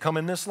 Is it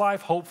coming this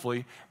life?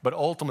 Hopefully. But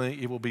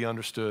ultimately, it will be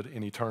understood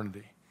in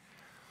eternity.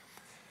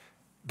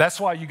 That's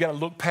why you got to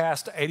look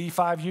past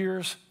 85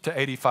 years to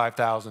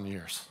 85,000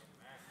 years.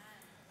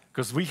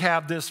 Because we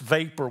have this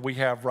vapor we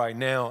have right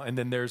now, and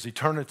then there's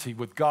eternity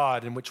with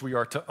God in which we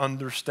are to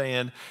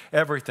understand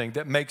everything.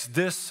 That makes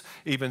this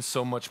even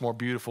so much more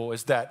beautiful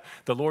is that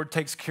the Lord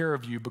takes care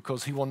of you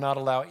because he will not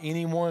allow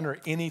anyone or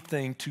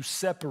anything to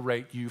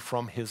separate you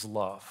from his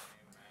love.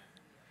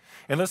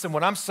 And listen,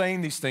 when I'm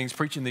saying these things,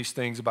 preaching these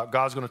things about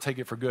God's going to take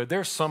it for good,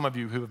 there's some of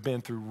you who have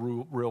been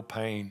through real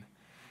pain,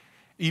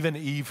 even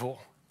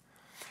evil.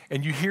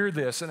 And you hear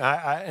this, and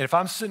if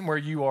I'm sitting where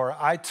you are,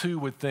 I too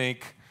would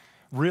think,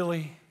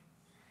 really?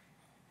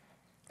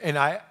 And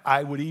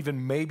I would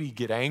even maybe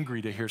get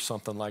angry to hear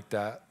something like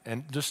that.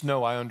 And just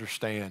know I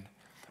understand.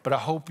 But I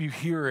hope you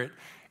hear it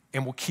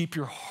and will keep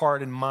your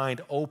heart and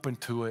mind open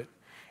to it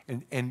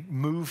and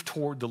move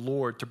toward the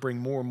Lord to bring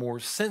more and more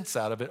sense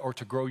out of it or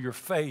to grow your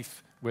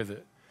faith with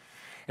it.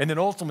 And then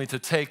ultimately to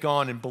take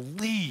on and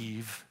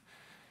believe,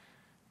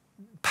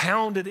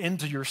 pound it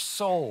into your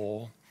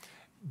soul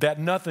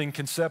that nothing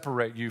can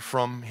separate you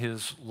from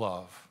his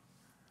love.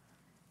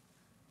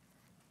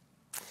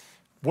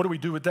 What do we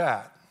do with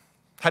that?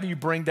 How do you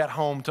bring that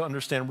home to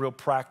understand real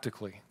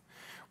practically?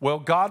 Well,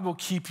 God will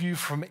keep you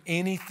from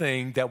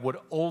anything that would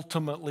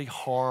ultimately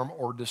harm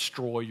or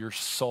destroy your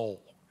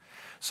soul.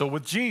 So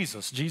with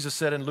Jesus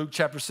said in Luke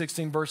chapter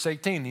 16, verse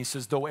 18, he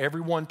says, though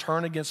everyone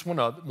turn against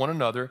one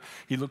another,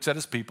 he looks at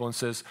his people and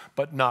says,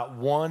 but not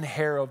one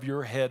hair of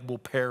your head will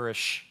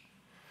perish.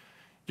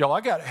 Y'all,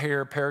 I got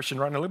hair perishing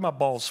right now. Look at my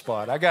bald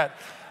spot. I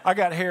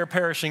got hair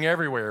perishing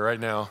everywhere right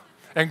now.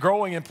 And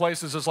growing in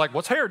places, it's like,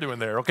 what's hair doing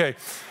there? Okay.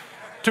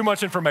 Too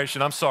much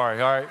information, I'm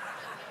sorry, all right?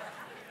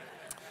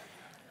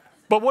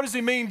 But what does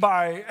he mean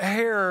by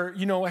hair,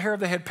 hair of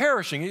the head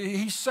perishing?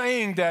 He's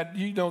saying that,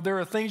 there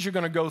are things you're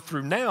going to go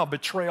through now,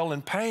 betrayal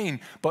and pain,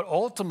 but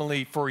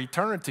ultimately for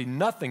eternity,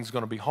 nothing's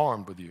going to be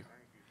harmed with you.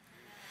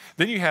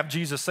 Then you have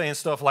Jesus saying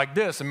stuff like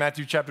this in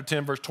Matthew chapter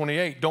 10, verse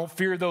 28. Don't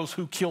fear those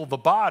who kill the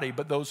body,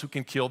 but those who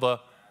can kill the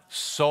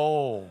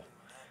soul.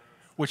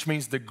 Which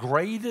means the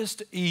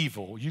greatest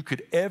evil you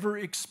could ever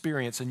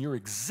experience in your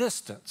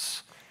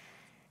existence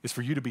is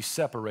for you to be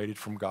separated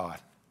from God.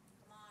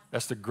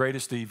 That's the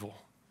greatest evil.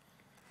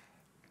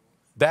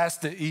 That's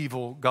the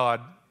evil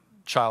God,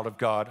 child of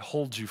God,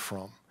 holds you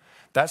from.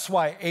 That's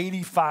why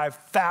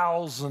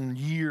 85,000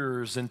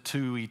 years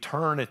into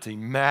eternity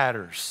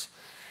matters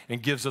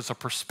and gives us a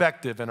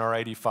perspective in our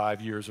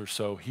 85 years or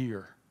so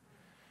here.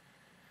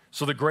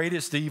 So the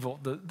greatest evil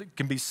that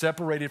can be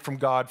separated from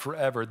God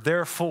forever.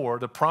 Therefore,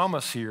 the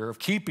promise here of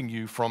keeping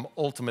you from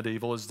ultimate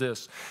evil is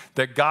this,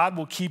 that God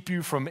will keep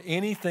you from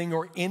anything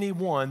or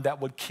anyone that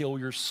would kill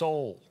your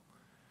soul.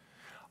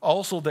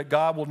 Also, that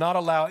God will not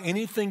allow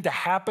anything to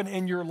happen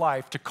in your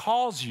life to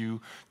cause you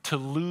to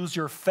lose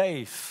your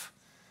faith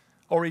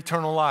or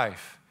eternal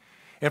life.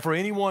 And for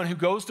anyone who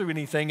goes through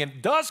anything and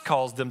does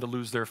cause them to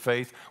lose their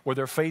faith, where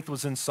their faith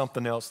was in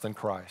something else than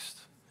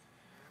Christ.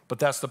 But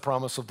that's the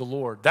promise of the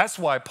Lord. That's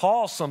why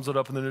Paul sums it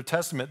up in the New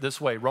Testament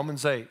this way,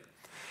 Romans 8.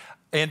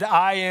 And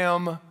I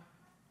am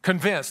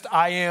convinced,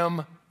 I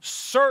am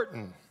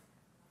certain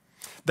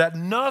that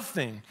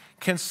nothing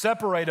can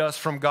separate us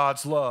from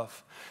God's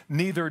love.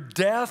 Neither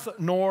death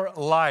nor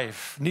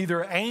life,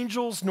 neither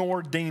angels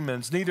nor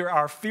demons, neither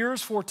our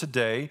fears for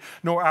today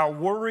nor our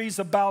worries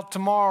about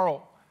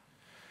tomorrow.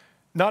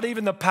 Not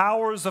even the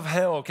powers of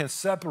hell can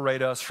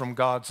separate us from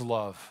God's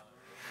love.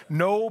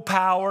 No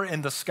power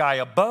in the sky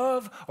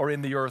above or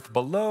in the earth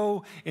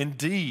below.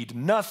 Indeed,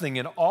 nothing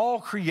in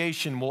all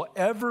creation will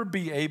ever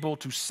be able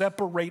to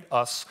separate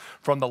us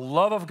from the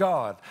love of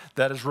God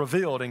that is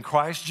revealed in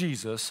Christ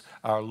Jesus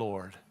our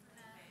Lord.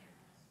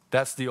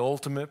 That's the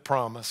ultimate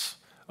promise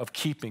of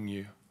keeping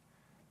you.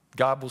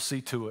 God will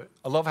see to it.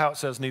 I love how it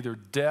says neither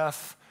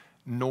death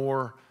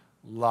nor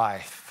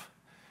life.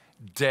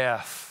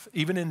 Death,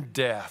 even in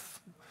death,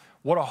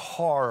 what a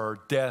horror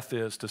death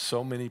is to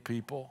so many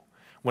people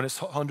when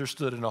it's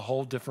understood in a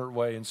whole different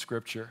way in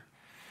Scripture.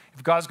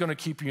 If God's going to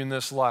keep you in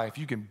this life,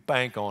 you can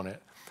bank on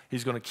it.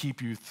 He's going to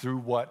keep you through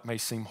what may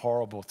seem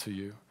horrible to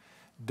you.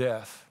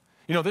 Death.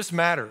 This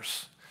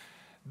matters.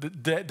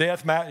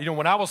 Death matters.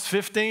 When I was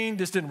 15,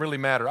 this didn't really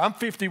matter. I'm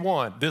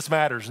 51. This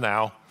matters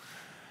now.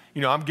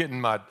 I'm getting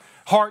my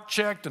heart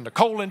checked and the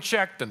colon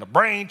checked and the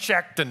brain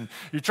checked, and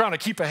you're trying to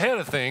keep ahead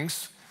of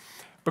things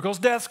because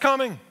death's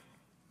coming.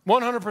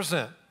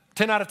 100%.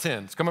 10 out of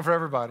 10. It's coming for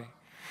everybody.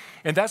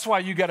 And that's why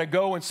you got to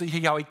go and see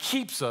how he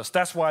keeps us.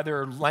 That's why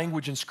there are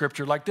language in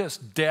Scripture like this.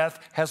 Death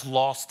has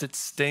lost its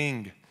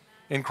sting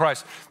in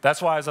Christ.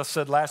 That's why, as I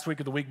said last week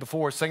or the week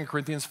before, 2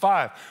 Corinthians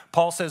 5,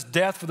 Paul says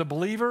death for the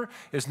believer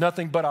is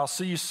nothing but I'll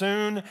see you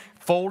soon,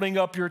 folding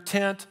up your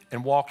tent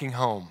and walking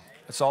home.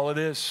 That's all it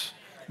is.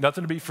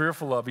 Nothing to be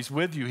fearful of. He's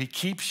with you. He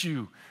keeps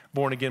you,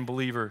 born-again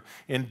believer,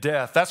 in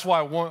death. That's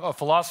why a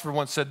philosopher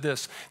once said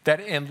this,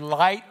 that in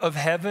light of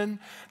heaven,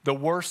 the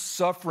worst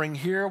suffering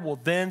here will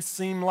then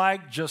seem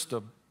like just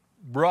a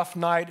rough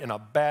night in a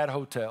bad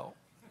hotel.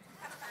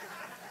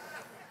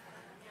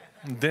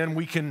 And then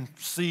we can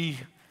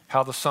see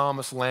how the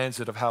psalmist lands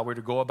it of how we're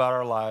to go about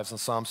our lives in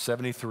Psalm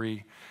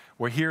 73,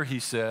 where here he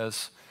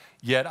says,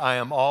 yet I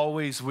am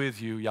always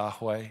with you,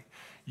 Yahweh.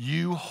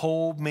 You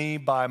hold me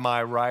by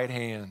my right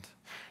hand.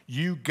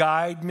 You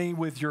guide me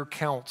with your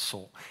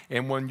counsel,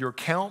 and when your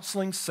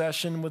counseling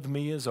session with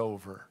me is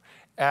over,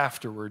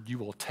 afterward you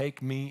will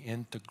take me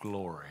into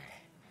glory.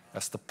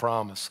 That's the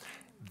promise.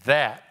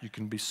 That you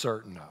can be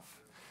certain of.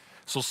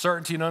 So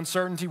certainty and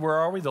uncertainty, where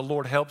are we? The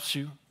Lord helps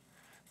you.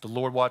 The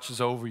Lord watches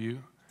over you.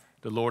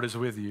 The Lord is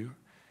with you,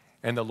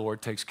 and the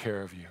Lord takes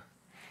care of you.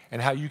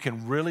 And how you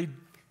can really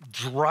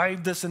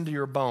drive this into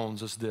your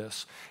bones is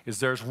this,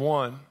 is there's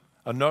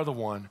another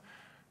one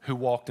who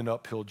walked an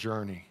uphill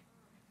journey.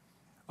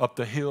 Up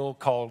the hill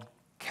called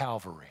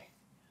Calvary.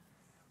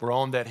 Where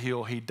on that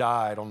hill he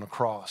died on the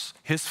cross.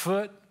 His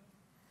foot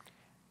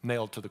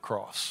nailed to the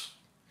cross.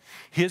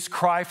 His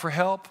cry for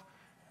help,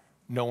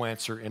 no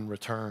answer in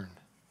return.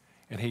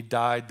 And he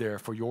died there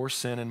for your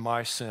sin and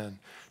my sin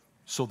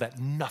so that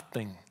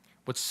nothing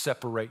would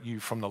separate you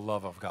from the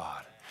love of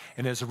God.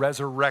 And his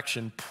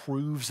resurrection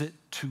proves it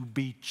to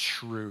be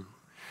true.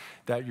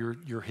 That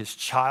you're his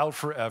child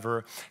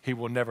forever. He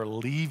will never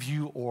leave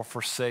you or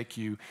forsake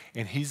you.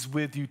 And he's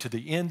with you to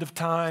the end of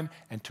time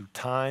and to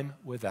time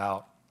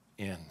without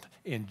end.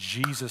 In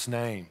Jesus'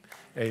 name,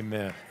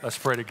 amen. Let's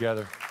pray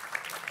together.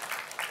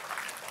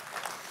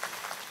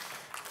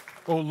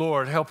 Oh,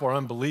 Lord, help our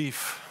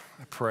unbelief,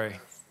 I pray.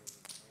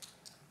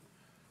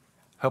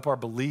 Help our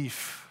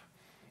belief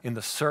in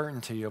the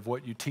certainty of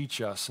what you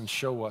teach us and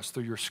show us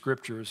through your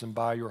scriptures and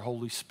by your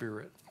Holy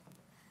Spirit.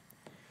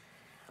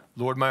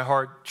 Lord, my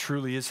heart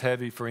truly is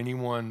heavy for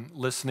anyone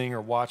listening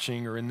or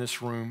watching or in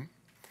this room,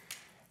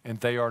 and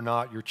they are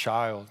not your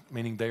child,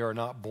 meaning they are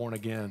not born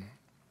again.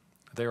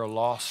 They are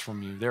lost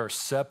from you. They are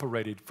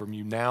separated from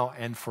you now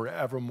and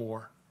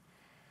forevermore.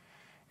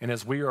 And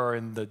as we are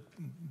in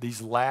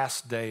these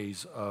last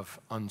days of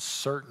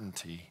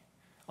uncertainty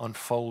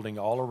unfolding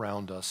all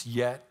around us,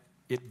 yet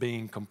it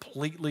being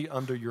completely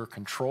under your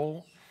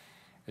control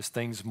as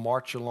things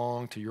march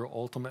along to your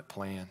ultimate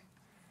plan,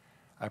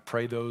 I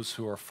pray those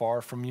who are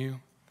far from you,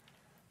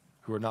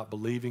 who are not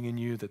believing in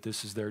you, that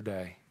this is their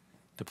day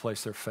to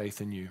place their faith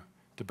in you,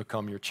 to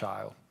become your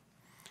child,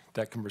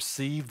 that can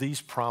receive these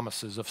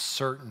promises of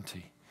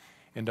certainty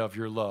and of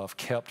your love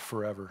kept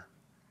forever.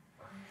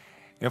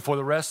 And for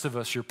the rest of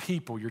us, your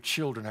people, your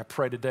children, I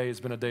pray today has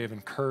been a day of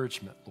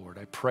encouragement, Lord.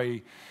 I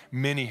pray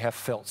many have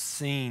felt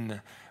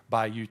seen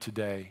by you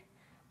today,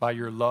 by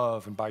your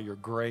love and by your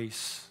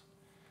grace.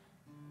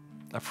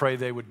 I pray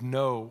they would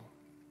know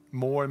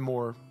more and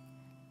more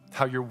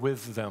how you're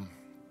with them.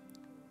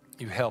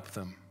 You help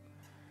them.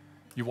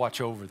 You watch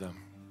over them.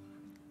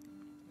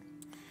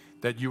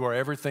 That you are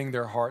everything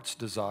their hearts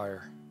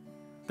desire.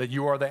 That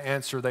you are the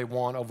answer they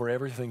want over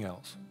everything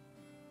else.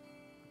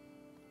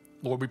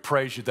 Lord, we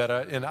praise you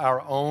that in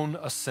our own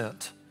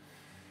ascent,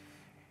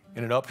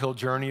 in an uphill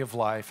journey of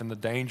life, and the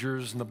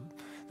dangers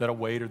that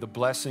await, or the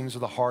blessings or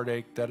the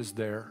heartache that is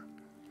there,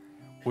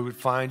 we would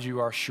find you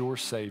our sure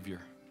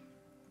Savior,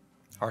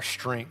 our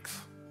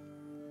strength.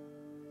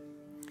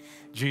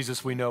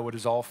 Jesus, we know it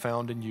is all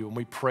found in you, and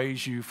we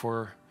praise you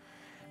for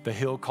the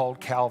hill called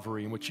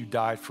Calvary, in which you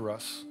died for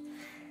us,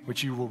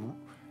 which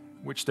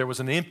there was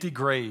an empty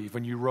grave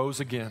when you rose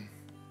again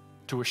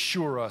to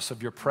assure us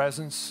of your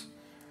presence,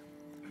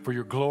 for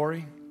your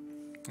glory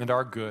and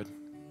our good,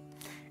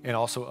 and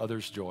also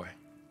others' joy.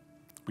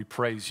 We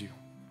praise you.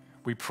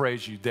 We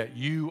praise you that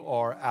you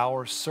are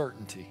our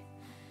certainty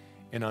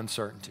in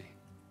uncertainty.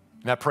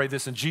 And I pray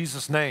this in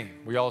Jesus' name.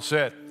 We all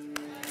said,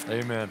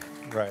 amen.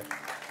 Right.